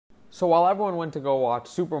So while everyone went to go watch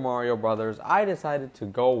Super Mario Brothers, I decided to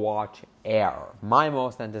go watch Air, my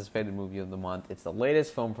most anticipated movie of the month. It's the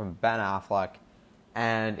latest film from Ben Affleck,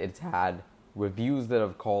 and it's had reviews that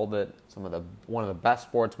have called it one of the best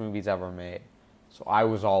sports movies ever made. So I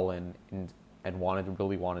was all in and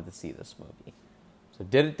really wanted to see this movie. So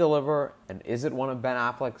did it deliver, and is it one of Ben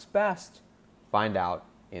Affleck's best? Find out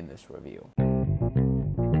in this review.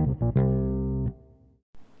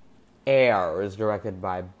 Air is directed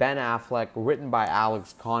by Ben Affleck, written by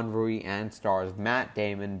Alex Convery, and stars Matt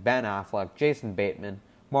Damon, Ben Affleck, Jason Bateman,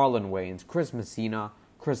 Marlon Wayans, Chris Messina,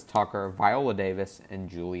 Chris Tucker, Viola Davis, and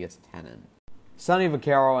Julius Tennon. Sonny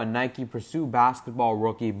Vaccaro and Nike pursue basketball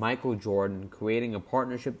rookie Michael Jordan, creating a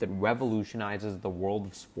partnership that revolutionizes the world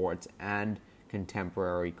of sports and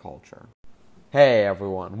contemporary culture. Hey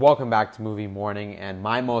everyone, welcome back to Movie Morning and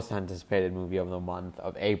my most anticipated movie of the month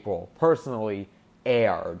of April. Personally,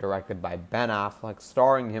 Air, directed by Ben Affleck,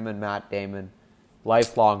 starring him and Matt Damon,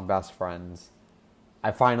 lifelong best friends.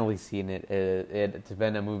 I've finally seen it. It's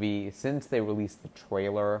been a movie since they released the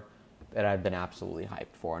trailer that I've been absolutely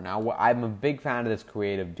hyped for. Now, I'm a big fan of this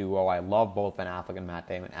creative duo. I love both Ben Affleck and Matt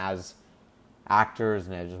Damon as actors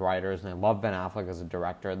and as writers, and I love Ben Affleck as a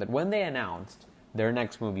director. That when they announced their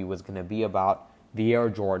next movie was going to be about the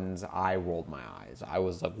Air Jordans, I rolled my eyes. I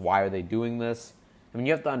was like, why are they doing this? I mean,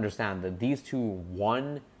 you have to understand that these two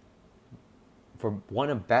won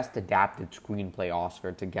a Best Adapted Screenplay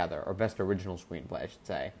Oscar together, or Best Original Screenplay, I should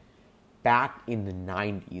say, back in the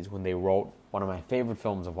 90s when they wrote one of my favorite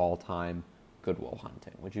films of all time, Good Will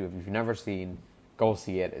Hunting, which if you've never seen, go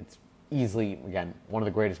see it. It's easily, again, one of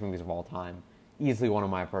the greatest movies of all time, easily one of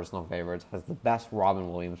my personal favorites, has the best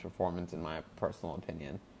Robin Williams performance in my personal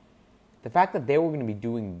opinion. The fact that they were going to be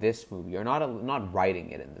doing this movie, or not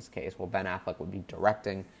writing it in this case, well, Ben Affleck would be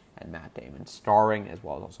directing and Matt Damon starring, as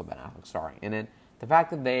well as also Ben Affleck starring in it. The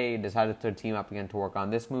fact that they decided to team up again to work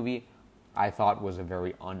on this movie, I thought was a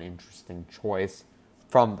very uninteresting choice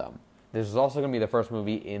from them. This is also going to be the first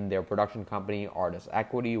movie in their production company, Artist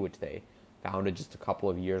Equity, which they founded just a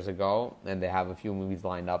couple of years ago, and they have a few movies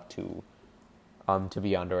lined up to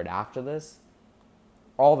be under it after this.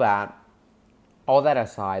 All that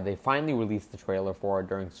aside, they finally released the trailer for it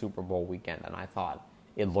during Super Bowl weekend, and I thought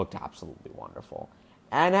it looked absolutely wonderful.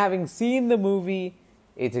 And having seen the movie,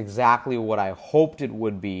 it's exactly what I hoped it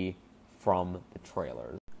would be from the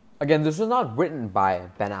trailers. Again, this was not written by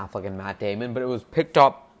Ben Affleck and Matt Damon, but it was picked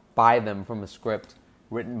up by them from a script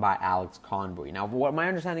written by Alex Convery. Now, what my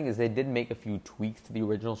understanding is they did make a few tweaks to the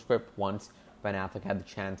original script once Ben Affleck had the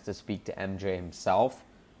chance to speak to MJ himself.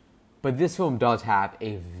 But this film does have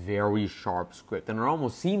a very sharp script, and it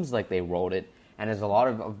almost seems like they wrote it, and has a lot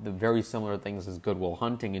of the very similar things as Good Will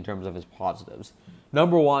Hunting in terms of its positives.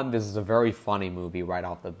 Number one, this is a very funny movie right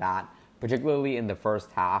off the bat, particularly in the first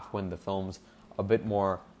half when the film's a bit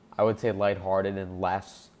more, I would say, lighthearted and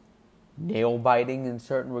less nail-biting in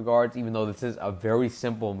certain regards, even though this is a very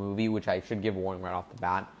simple movie, which I should give a warning right off the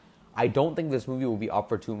bat. I don't think this movie will be up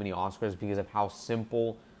for too many Oscars because of how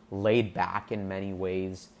simple, laid back in many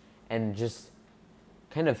ways, and just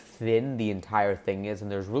kind of thin the entire thing is, and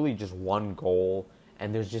there's really just one goal,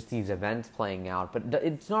 and there's just these events playing out, but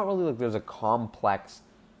it's not really like there's a complex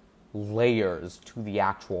layers to the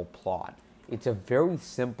actual plot. It's a very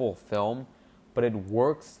simple film, but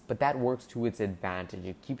that works to its advantage.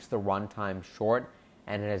 It keeps the runtime short,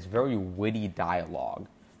 and it has very witty dialogue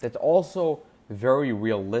that's also very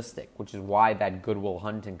realistic, which is why that Good Will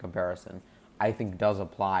Hunting comparison, I think, does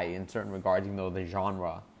apply in certain regards, even though the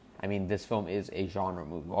genre, I mean, this film is a genre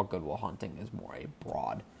movie, while Good Will Hunting is more a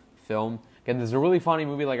broad film. Again, this is a really funny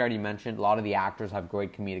movie, like I already mentioned. A lot of the actors have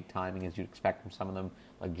great comedic timing, as you'd expect from some of them,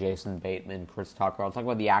 like Jason Bateman, Chris Tucker. I'll talk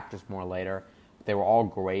about the actors more later. They were all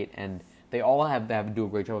great, and they all have to do a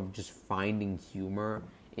great job of just finding humor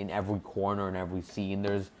in every corner and every scene.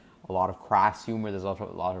 There's a lot of crass humor. There's also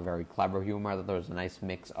a lot of very clever humor. I thought there was a nice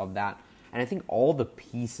mix of that. And I think all the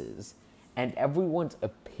pieces and everyone's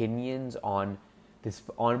opinions on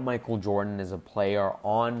Michael Jordan as a player,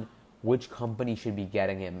 on which company should be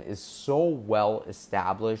getting him, is so well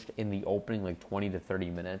established in the opening 20 to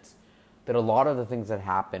 30 minutes that a lot of the things that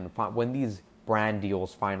happen when these brand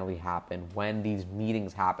deals finally happen, when these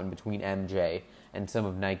meetings happen between MJ and some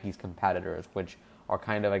of Nike's competitors, which are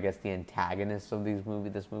kind of, I guess, the antagonists of this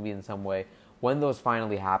movie in some way, when those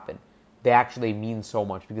finally happen, they actually mean so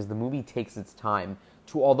much because the movie takes its time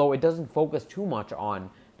to, although it doesn't focus too much on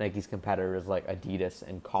Nike's competitors like Adidas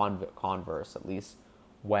and Converse, at least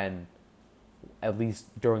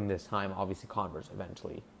during this time. Obviously, Converse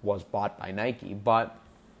eventually was bought by Nike, but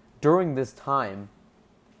during this time,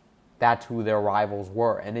 that's who their rivals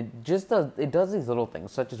were. And it does these little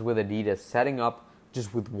things, such as with Adidas, setting up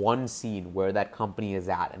just with one scene where that company is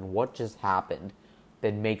at and what just happened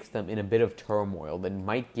that makes them in a bit of turmoil that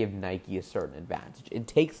might give Nike a certain advantage. It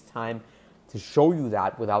takes time to show you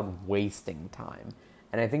that without wasting time.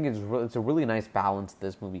 And I think it's a really nice balance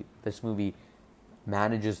this movie. This movie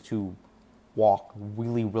manages to walk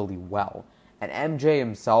really, really well. And MJ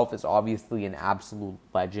himself is obviously an absolute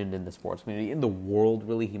legend in the sports community, in the world,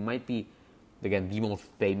 really. He might be, again, the most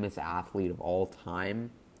famous athlete of all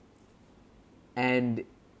time. And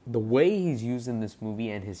the way he's used in this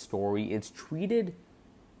movie and his story, it's treated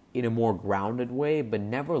in a more grounded way, but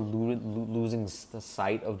never losing the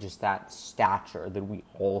sight of just that stature that we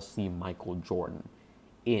all see Michael Jordan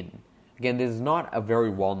in. Again, this is not a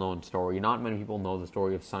very well-known story. Not many people know the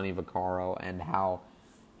story of Sonny Vaccaro and how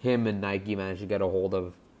him and Nike managed to get a hold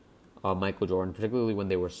of Michael Jordan, particularly when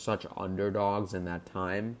they were such underdogs in that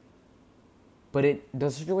time. But it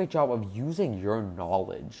does such a great job of using your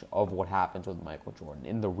knowledge of what happens with Michael Jordan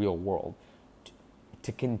in the real world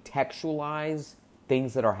to contextualize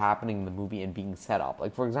things that are happening in the movie and being set up.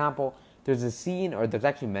 Like, for example, there's a scene, or there's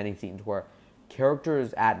actually many scenes, where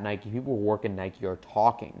characters at Nike, people who work at Nike, are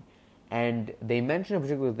talking. And they mention a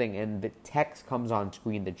particular thing, and the text comes on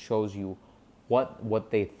screen that shows you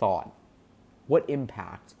what they thought, what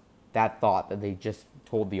impact that thought that they just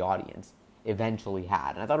told the audience eventually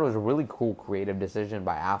had. And I thought it was a really cool creative decision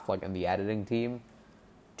by Affleck and the editing team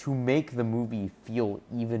to make the movie feel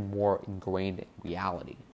even more ingrained in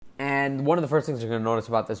reality. And one of the first things you're going to notice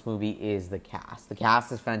about this movie is the cast. The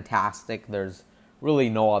cast is fantastic. There's really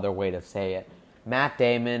no other way to say it. Matt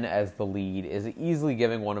Damon as the lead is easily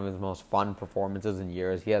giving one of his most fun performances in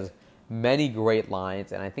years. He has many great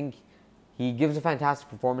lines, and I think he gives a fantastic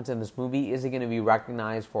performance in this movie. Is he going to be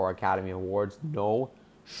recognized for Academy Awards? No.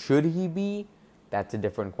 Should he be? That's a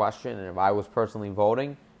different question. And if I was personally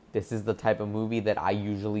voting, this is the type of movie that I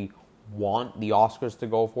usually want the Oscars to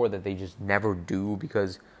go for, that they just never do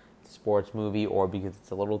because it's a sports movie or because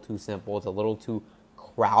it's a little too simple, it's a little too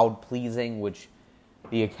crowd-pleasing, which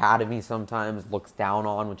the Academy sometimes looks down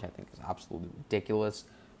on, which I think is absolutely ridiculous.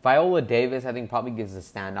 Viola Davis, I think, probably gives a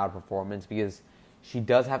standout performance because she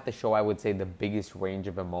does have to show, I would say, the biggest range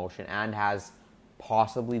of emotion and has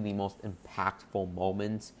possibly the most impactful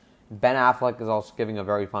moments. Ben Affleck is also giving a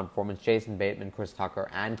very fun performance. Jason Bateman, Chris Tucker,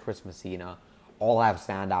 and Chris Messina all have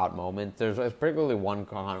standout moments. There's particularly one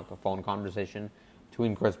phone conversation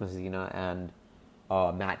between Chris Messina and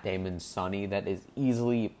Matt Damon's Sonny that is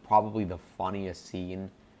easily probably the funniest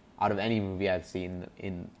scene out of any movie I've seen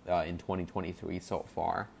in 2023 so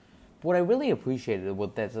far. But what I really appreciated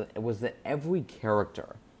was that every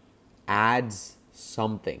character adds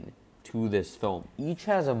something to this film. Each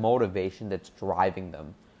has a motivation that's driving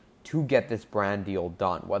them to get this brand deal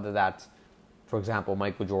done, whether that's, for example,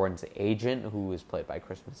 Michael Jordan's agent, who is played by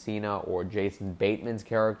Chris Messina, or Jason Bateman's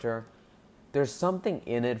character. There's something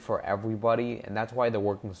in it for everybody, and that's why they're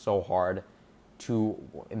working so hard to,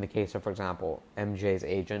 in the case of, for example, MJ's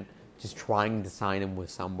agent, just trying to sign him with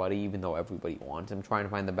somebody, even though everybody wants him, trying to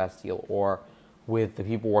find the best deal, or with the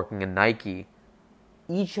people working in Nike.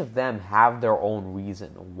 Each of them have their own reason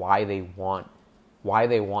why they want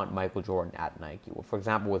Michael Jordan at Nike. Well, for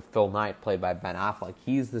example, with Phil Knight, played by Ben Affleck,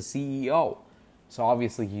 he's the CEO. So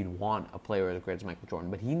obviously he'd want a player as great as Michael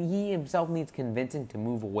Jordan. But he himself needs convincing to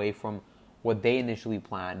move away from what they initially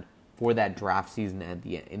planned for that draft season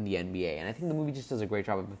in the NBA. And I think the movie just does a great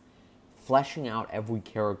job of fleshing out every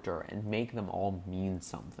character and make them all mean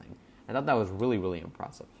something. I thought that was really, really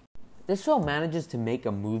impressive. This film manages to make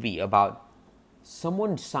a movie about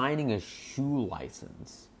someone signing a shoe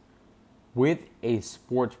license with a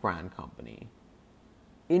sports brand company.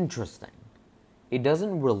 Interesting. It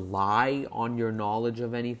doesn't rely on your knowledge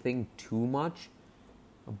of anything too much,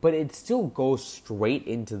 but it still goes straight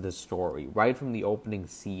into the story, right from the opening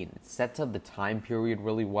scene. It sets up the time period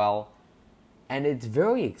really well, and it's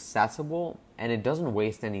very accessible, and it doesn't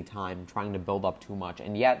waste any time trying to build up too much,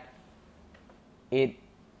 and yet it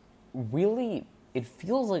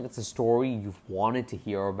feels like it's a story you've wanted to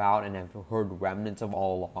hear about and have heard remnants of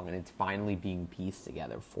all along, and it's finally being pieced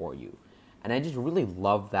together for you. And I just really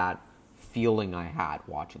love that feeling I had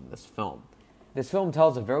watching this film. This film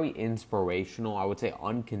tells a very inspirational, I would say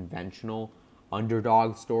unconventional,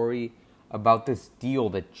 underdog story about this deal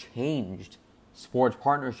that changed sports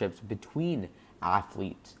partnerships between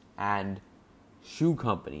athletes and shoe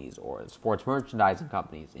companies or sports merchandising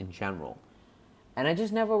companies in general. And I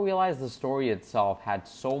just never realized the story itself had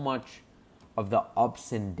so much of the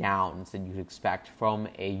ups and downs that you'd expect from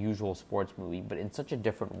a usual sports movie, but in such a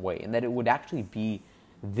different way, and that it would actually be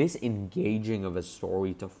this engaging of a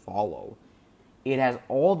story to follow. It has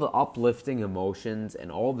all the uplifting emotions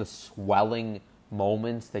and all the swelling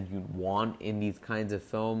moments that you'd want in these kinds of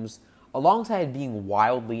films, alongside being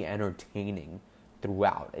wildly entertaining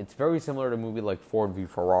throughout. It's very similar to a movie like Ford v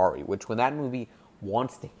Ferrari, which when that movie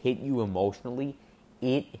wants to hit you emotionally,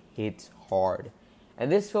 it hits hard.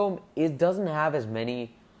 And this film, it doesn't have as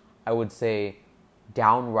many, I would say,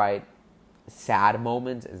 downright sad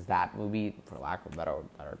moments as that movie, for lack of a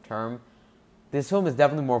better term. This film is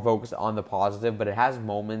definitely more focused on the positive, but it has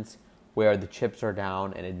moments where the chips are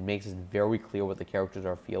down and it makes it very clear what the characters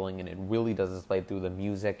are feeling, and it really does display through the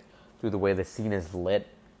music, through the way the scene is lit,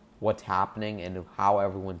 what's happening and how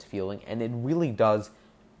everyone's feeling. And it really does,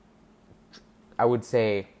 I would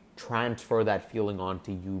say, transfer that feeling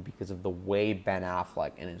onto you because of the way Ben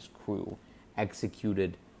Affleck and his crew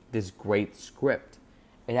executed this great script.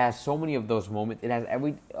 It has so many of those moments. It has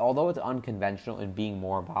although it's unconventional in being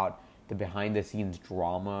more about the behind-the-scenes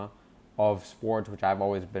drama of sports, which I've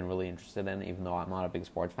always been really interested in, even though I'm not a big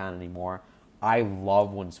sports fan anymore. I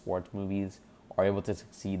love when sports movies are able to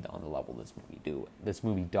succeed on the level this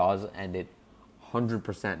movie does, and it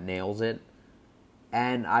 100% nails it.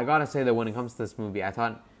 And I gotta say that when it comes to this movie, I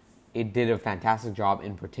thought it did a fantastic job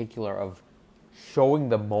in particular of showing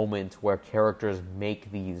the moments where characters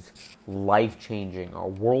make these life-changing or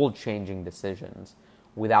world-changing decisions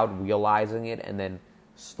without realizing it, and then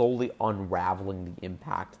slowly unraveling the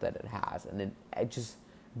impact that it has. And it just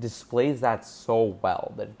displays that so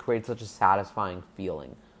well that it creates such a satisfying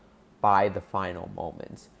feeling by the final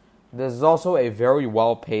moments. This is also a very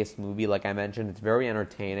well-paced movie. Like I mentioned, it's very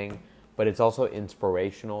entertaining, but it's also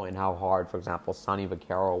inspirational in how hard, for example, Sonny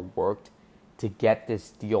Vaccaro worked to get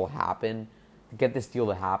this deal to happen,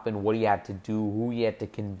 what he had to do, who he had to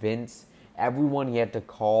convince, everyone he had to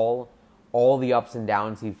call, all the ups and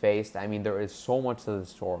downs he faced. I mean, there is so much to the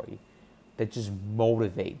story that just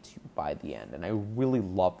motivates you by the end. And I really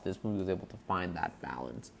love this movie was able to find that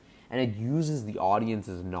balance. And it uses the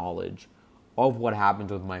audience's knowledge of what happens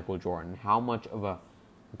with Michael Jordan, how much of a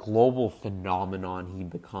global phenomenon he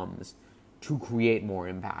becomes, to create more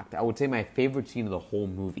impact. I would say my favorite scene of the whole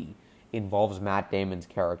movie involves Matt Damon's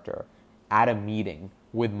character at a meeting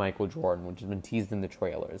with Michael Jordan, which has been teased in the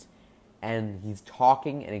trailers. And he's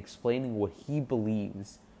talking and explaining what he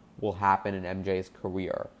believes will happen in MJ's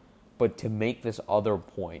career, but to make this other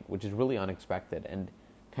point, which is really unexpected and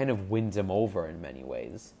kind of wins him over in many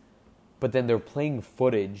ways. But then they're playing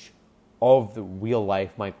footage of the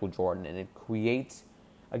real-life Michael Jordan, and it creates,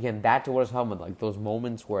 again, that's what I was talking about, like those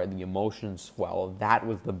moments where the emotions swell. That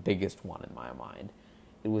was the biggest one in my mind.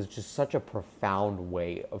 It was just such a profound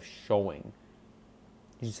way of showing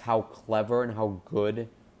just how clever and how good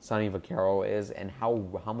Sonny Vaccaro is, and how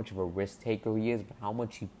much of a risk taker he is, but how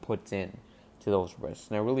much he puts in to those risks.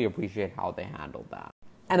 And I really appreciate how they handled that.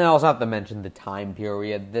 And I also have to mention the time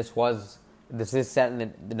period. This is set in the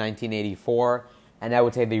 1984, and I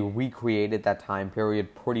would say they recreated that time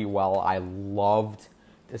period pretty well. I loved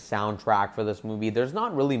the soundtrack for this movie. There's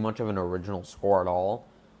not really much of an original score at all,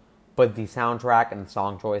 but the soundtrack and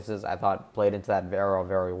song choices I thought played into that era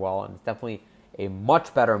very well, and it's definitely a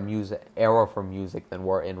much better era for music than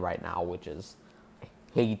we're in right now, which is, I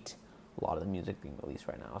hate a lot of the music being released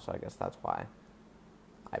right now, so I guess that's why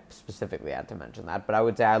I specifically had to mention that. But I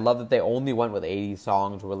would say I love that they only went with 80s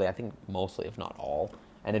songs, really, I think mostly, if not all,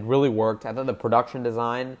 and it really worked. I thought the production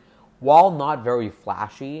design, while not very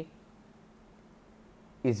flashy,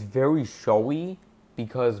 is very showy,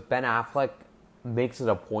 because Ben Affleck makes it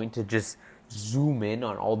a point to just zoom in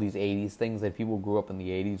on all these 80s things that people who grew up in the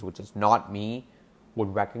 80s, which is not me,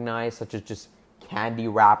 would recognize, such as just candy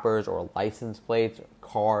wrappers or license plates,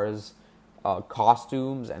 cars,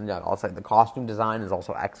 costumes, and also the costume design is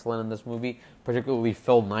also excellent in this movie, particularly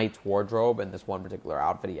Phil Knight's wardrobe and this one particular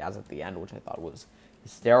outfit he has at the end, which I thought was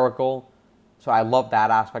hysterical. So I love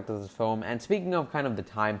that aspect of this film. And speaking of kind of the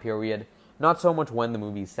time period, not so much when the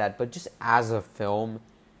movie's set, but just as a film,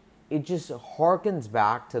 it just harkens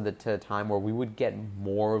back to the time where we would get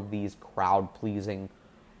more of these crowd-pleasing,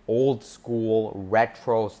 old-school,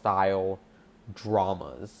 retro-style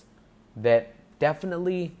dramas that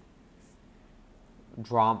definitely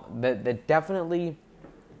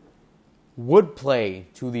would play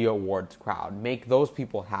to the awards crowd, make those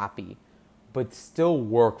people happy, but still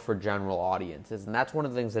work for general audiences. And that's one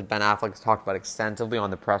of the things that Ben Affleck has talked about extensively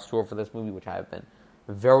on the press tour for this movie, which I have been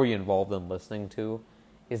very involved in listening to,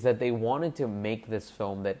 is that they wanted to make this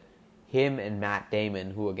film that him and Matt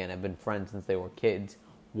Damon, who again have been friends since they were kids,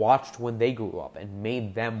 watched when they grew up and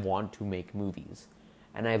made them want to make movies.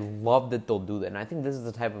 And I love that they'll do that. And I think this is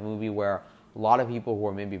the type of movie where a lot of people who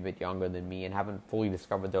are maybe a bit younger than me and haven't fully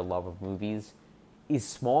discovered their love of movies is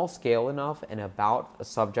small scale enough and about a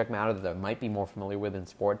subject matter that they might be more familiar with in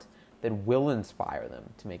sports that will inspire them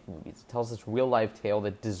to make movies. It tells this real life tale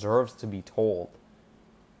that deserves to be told.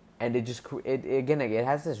 And it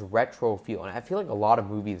has this retro feel. And I feel like a lot of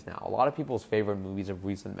movies now, a lot of people's favorite movies of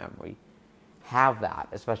recent memory have that,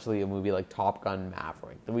 especially a movie like Top Gun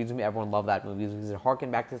Maverick. The reason everyone loved that movie is because it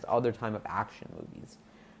harkened back to this other time of action movies.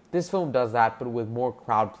 This film does that, but with more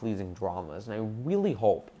crowd-pleasing dramas. And I really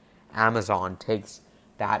hope Amazon takes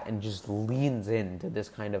that and just leans into this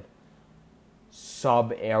kind of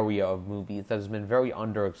sub-area of movies that has been very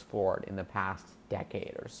underexplored in the past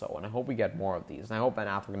decade or so. And I hope we get more of these. And I hope Ben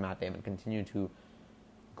Affleck and Matt Damon continue to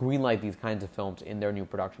greenlight these kinds of films in their new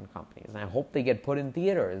production companies. And I hope they get put in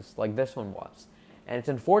theaters like this one was. And it's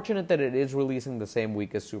unfortunate that it is releasing the same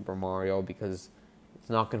week as Super Mario because it's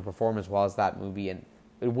not going to perform as well as that movie, and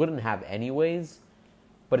it wouldn't have anyways.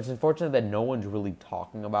 But it's unfortunate that no one's really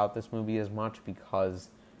talking about this movie as much because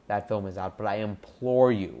that film is out. But I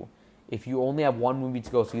implore you, if you only have one movie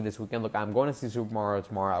to go see this weekend, look, I'm going to see Super Mario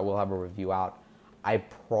tomorrow. I will have a review out. I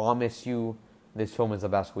promise you this film is the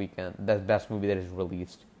best movie that is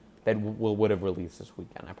released, that would have released this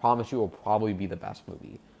weekend. I promise you it will probably be the best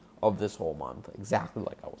movie of this whole month, exactly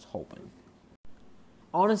like I was hoping.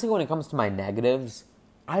 Honestly, when it comes to my negatives,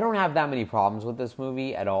 I don't have that many problems with this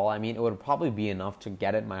movie at all. I mean, it would probably be enough to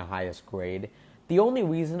get it my highest grade. The only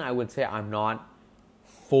reason I would say I'm not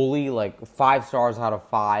fully, 5 stars out of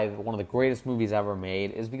 5, one of the greatest movies ever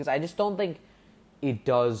made, is because I just don't think it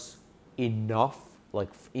does enough,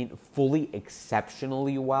 fully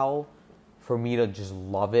exceptionally well for me to just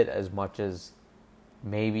love it as much as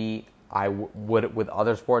maybe I would with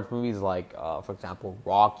other sports movies for example,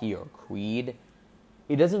 Rocky or Creed.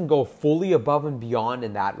 It doesn't go fully above and beyond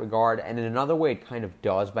in that regard, and in another way it kind of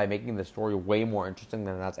does by making the story way more interesting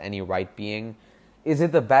than it has any right being. Is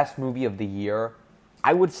it the best movie of the year?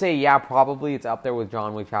 I would say, yeah, probably. It's up there with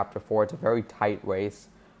John Wick Chapter 4. It's a very tight race,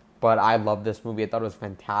 but I love this movie. I thought it was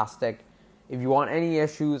fantastic. If you want any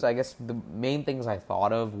issues, I guess the main things I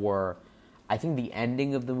thought of were, I think the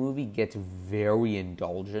ending of the movie gets very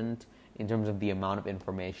indulgent in terms of the amount of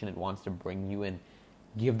information it wants to bring you and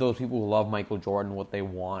give those people who love Michael Jordan what they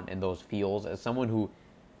want and those feels. As someone who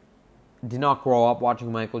did not grow up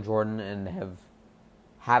watching Michael Jordan and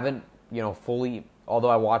haven't fully, although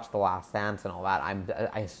I watched The Last Dance and all that,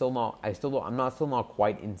 I'm still not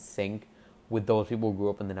quite in sync with those people who grew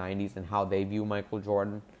up in the 90s and how they view Michael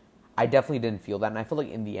Jordan. I definitely didn't feel that, and I feel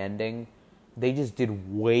like in the ending they just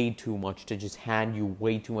did way too much to just hand you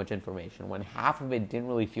way too much information when half of it didn't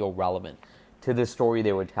really feel relevant to the story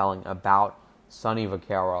they were telling about Sonny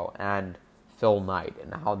Vaccaro and Phil Knight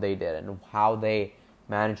and how they did and how they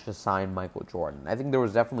managed to sign Michael Jordan. I think there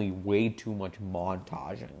was definitely way too much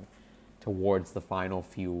montaging towards the final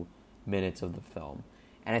few minutes of the film.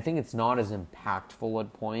 And I think it's not as impactful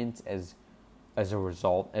at points as a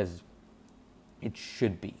result as it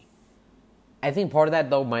should be. I think part of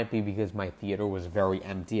that, though, might be because my theater was very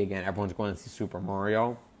empty. Again, everyone's going to see Super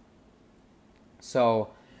Mario.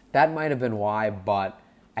 So that might have been why, but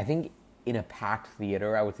I think in a packed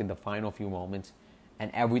theater, I would say the final few moments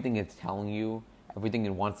and everything it's telling you, everything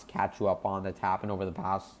it wants to catch you up on that's happened over the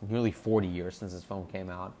past nearly 40 years since this film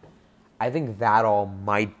came out, I think that all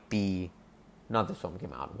might be, not this film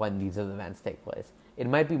came out, when these events take place. It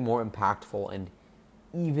might be more impactful and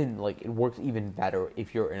even, it works even better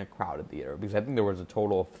if you're in a crowded theater, because I think there was a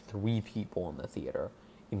total of 3 people in the theater,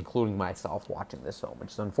 including myself, watching this film,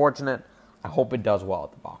 which is unfortunate. I hope it does well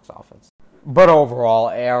at the box office. But overall,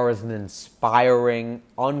 Air is an inspiring,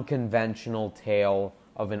 unconventional tale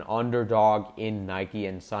of an underdog in Nike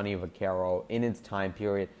and Sonny Vaccaro in its time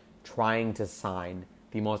period, trying to sign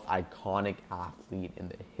the most iconic athlete in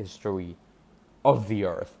the history of the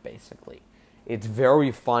earth, basically. It's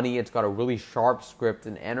very funny. It's got a really sharp script,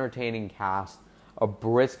 an entertaining cast, a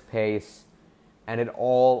brisk pace, and it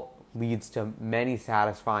all leads to many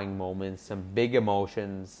satisfying moments, some big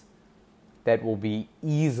emotions that will be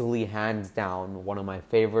easily, hands down, one of my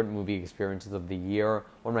favorite movie experiences of the year,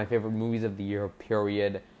 one of my favorite movies of the year,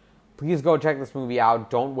 period. Please go check this movie out.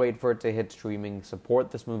 Don't wait for it to hit streaming. Support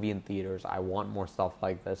this movie in theaters. I want more stuff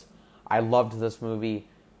like this. I loved this movie.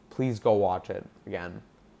 Please go watch it. Again,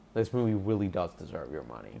 this movie really does deserve your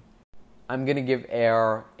money. I'm going to give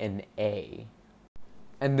Air an A.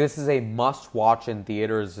 And this is a must-watch in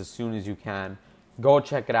theaters as soon as you can. Go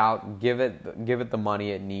check it out. Give it the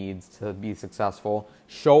money it needs to be successful.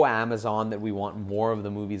 Show Amazon that we want more of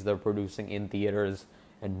the movies they're producing in theaters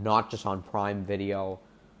and not just on Prime Video.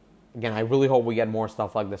 Again, I really hope we get more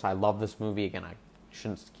stuff like this. I love this movie. Again,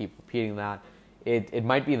 shouldn't keep repeating that. It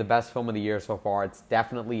might be the best film of the year so far. It's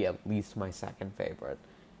definitely at least my second favorite.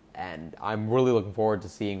 And I'm really looking forward to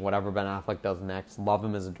seeing whatever Ben Affleck does next. Love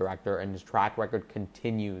him as a director, and his track record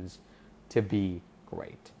continues to be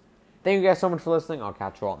great. Thank you guys so much for listening. I'll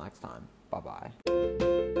catch you all next time. Bye-bye.